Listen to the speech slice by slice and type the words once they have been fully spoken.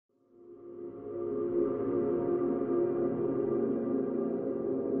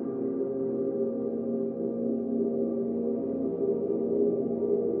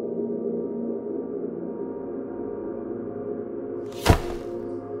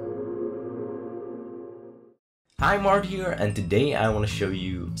Hi, Mart here, and today I want to show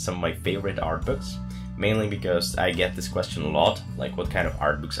you some of my favorite art books, mainly because I get this question a lot, like what kind of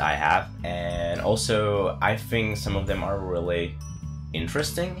art books I have, and also I think some of them are really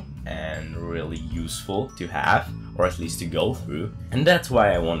interesting and really useful to have, or at least to go through, and that's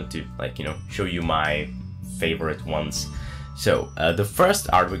why I wanted to, show you my favorite ones. So, the first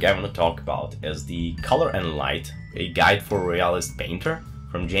art book I want to talk about is the Color and Light, a guide for realist painter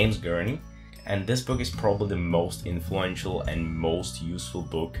from James Gurney. And this book is probably the most influential and most useful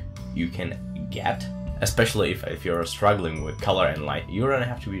book you can get, especially if you're struggling with color and light. You're gonna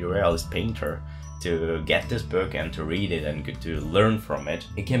have to be a realist painter to get this book and to read it and to learn from it.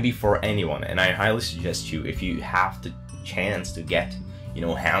 It can be for anyone, and I highly suggest you, if you have the chance to get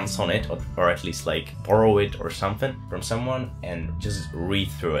hands on it, or at least like borrow it or something from someone, and just read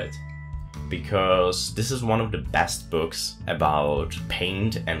through it. Because this is one of the best books about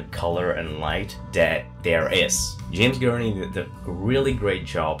paint and color and light that there is. James Gurney did a really great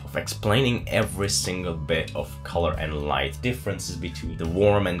job of explaining every single bit of color and light, differences between the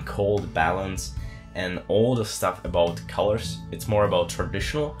warm and cold balance, and all the stuff about colors. It's more about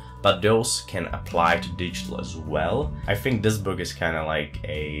traditional, but those can apply to digital as well. I think this book is kind of like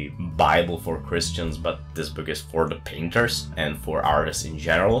a Bible for Christians, but this book is for the painters and for artists in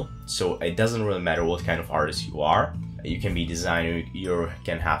general. So it doesn't really matter what kind of artist you are. You can be designer, you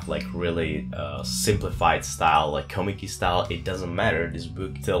can have like really simplified style, like comic-y style. It doesn't matter. This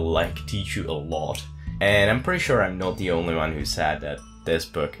book will like teach you a lot. And I'm pretty sure I'm not the only one who said that this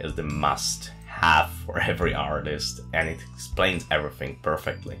book is the must-have for every artist, and it explains everything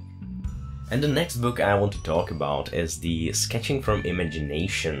perfectly. And the next book I want to talk about is the Sketching from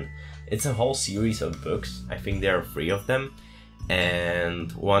Imagination. It's a whole series of books. I think there are 3 of them.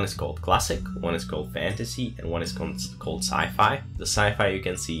 And one is called Classic, one is called Fantasy, and one is called Sci-Fi. The Sci-Fi you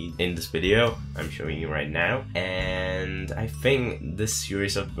can see in this video I'm showing you right now. And I think this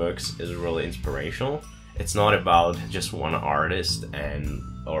series of books is really inspirational. It's not about just one artist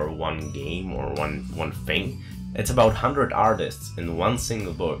or one game or one thing. It's about 100 artists in one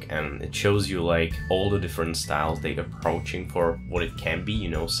single book, and it shows you like all the different styles they're approaching for what it can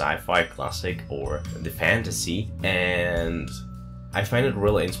be, sci-fi, classic, or the fantasy. And I find it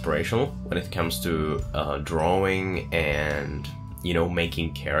really inspirational when it comes to drawing and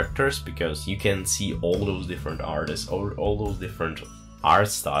making characters, because you can see all those different artists, all those different art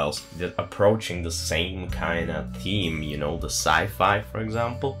styles that approaching the same kind of theme, the sci-fi, for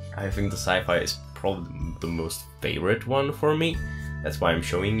example. I think the sci-fi is probably the most favorite one for me. That's why I'm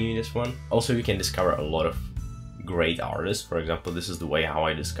showing you this one. Also, you can discover a lot of great artists. For example, this is the way how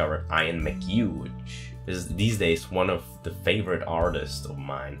I discovered Ian McHugh, which is these days one of the favorite artists of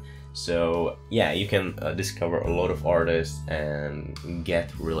mine. So yeah, you can discover a lot of artists and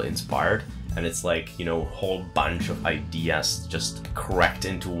get really inspired. And it's like, a whole bunch of ideas just cracked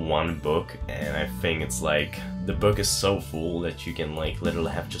into one book. And I think it's like, the book is so full that you can like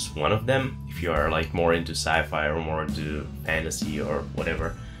literally have just one of them. If you are like more into sci-fi or more into fantasy or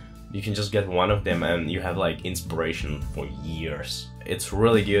whatever, you can just get one of them and you have like inspiration for years. It's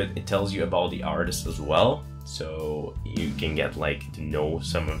really good. It tells you about the artist as well. So you can get like to know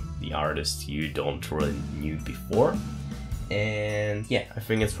some of the artists you don't really knew before. And yeah, I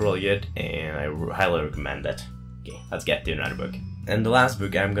think it's really good and I highly recommend it. Okay, let's get to another book. And the last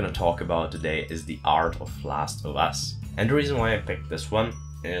book I'm gonna talk about today is The Art of Last of Us. And the reason why I picked this one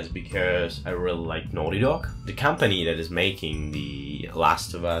is because I really like Naughty Dog, the company that is making the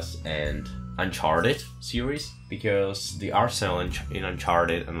Last of Us and Uncharted series, because the art style in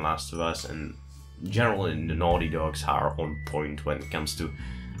Uncharted and Last of Us and generally the Naughty Dogs are on point when it comes to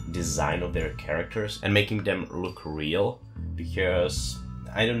design of their characters and making them look real. Because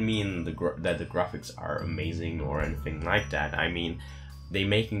I don't mean that the graphics are amazing or anything like that. I mean they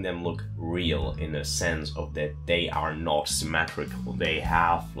making them look real in a sense of that they are not symmetrical. They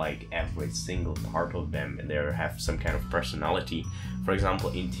have like every single part of them and they have some kind of personality. For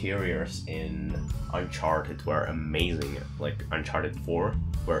example, interiors in Uncharted were amazing. Like Uncharted 4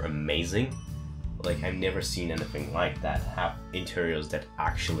 were amazing. Like I've never seen anything like that. Have interiors that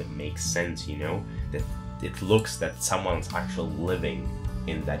actually make sense, that it looks that someone's actually living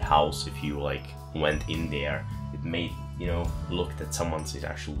in that house. If you like went in there, it made look that someone's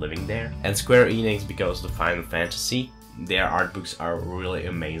actually living there. And Square Enix, because the Final Fantasy, their art books are really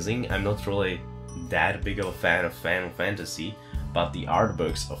amazing. I'm not really that big of a fan of Final Fantasy, but the art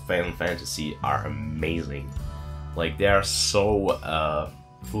books of Final Fantasy are amazing. Like they are so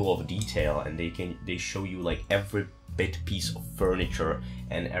full of detail, and they show you like every bit piece of furniture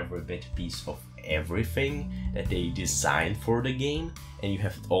and every bit piece of everything that they designed for the game, and you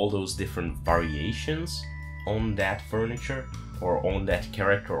have all those different variations on that furniture, or on that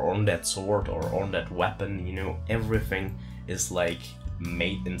character, or on that sword, or on that weapon. You know, everything is like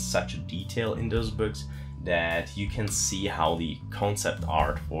made in such detail in those books that you can see how the concept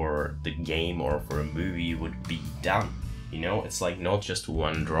art for the game or for a movie would be done. You know, it's like not just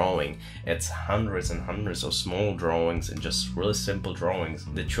one drawing, it's hundreds and hundreds of small drawings and just really simple drawings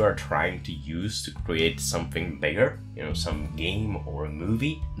that you are trying to use to create something bigger, you know, some game or a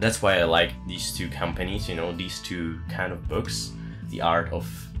movie. That's why I like these two companies, you know, these two kind of books. The art of,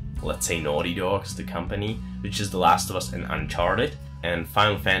 let's say, Naughty Dog's the company, which is The Last of Us and Uncharted, and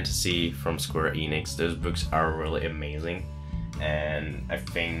Final Fantasy from Square Enix. Those books are really amazing. And I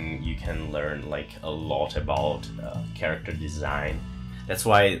think you can learn like a lot about character design. That's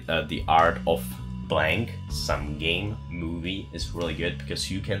why the art of blank, some game, movie is really good, because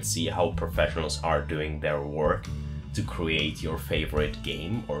you can see how professionals are doing their work to create your favorite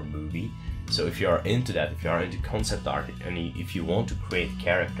game or movie. So if you are into that, if you are into concept art, and if you want to create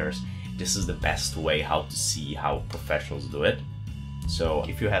characters, this is the best way how to see how professionals do it. So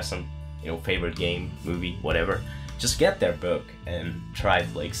if you have some, you know, favorite game, movie, whatever, just get their book and try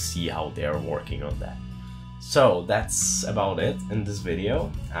to like see how they're working on that. So that's about it in this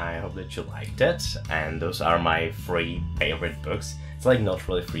video. I hope that you liked it, and those are my 3 favorite books. It's like not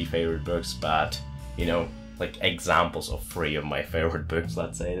really 3 favorite books, but you know, like examples of 3 of my favorite books,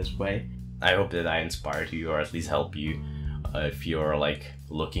 let's say this way. I hope that I inspired you, or at least help you if you're like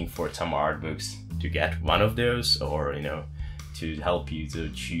looking for some art books, to get one of those, or you know, to help you to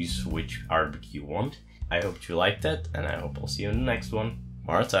choose which art book you want. I hope you liked it, and I hope I'll see you in the next one.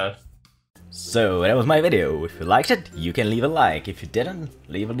 Mart out. So that was my video. If you liked it, you can leave a like. If you didn't,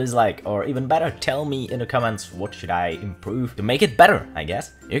 leave a dislike. Or even better, tell me in the comments what should I improve to make it better, I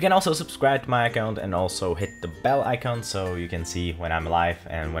guess. You can also subscribe to my account and also hit the bell icon so you can see when I'm live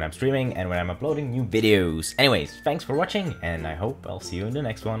and when I'm streaming and when I'm uploading new videos. Anyways, thanks for watching, and I hope I'll see you in the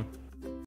next one.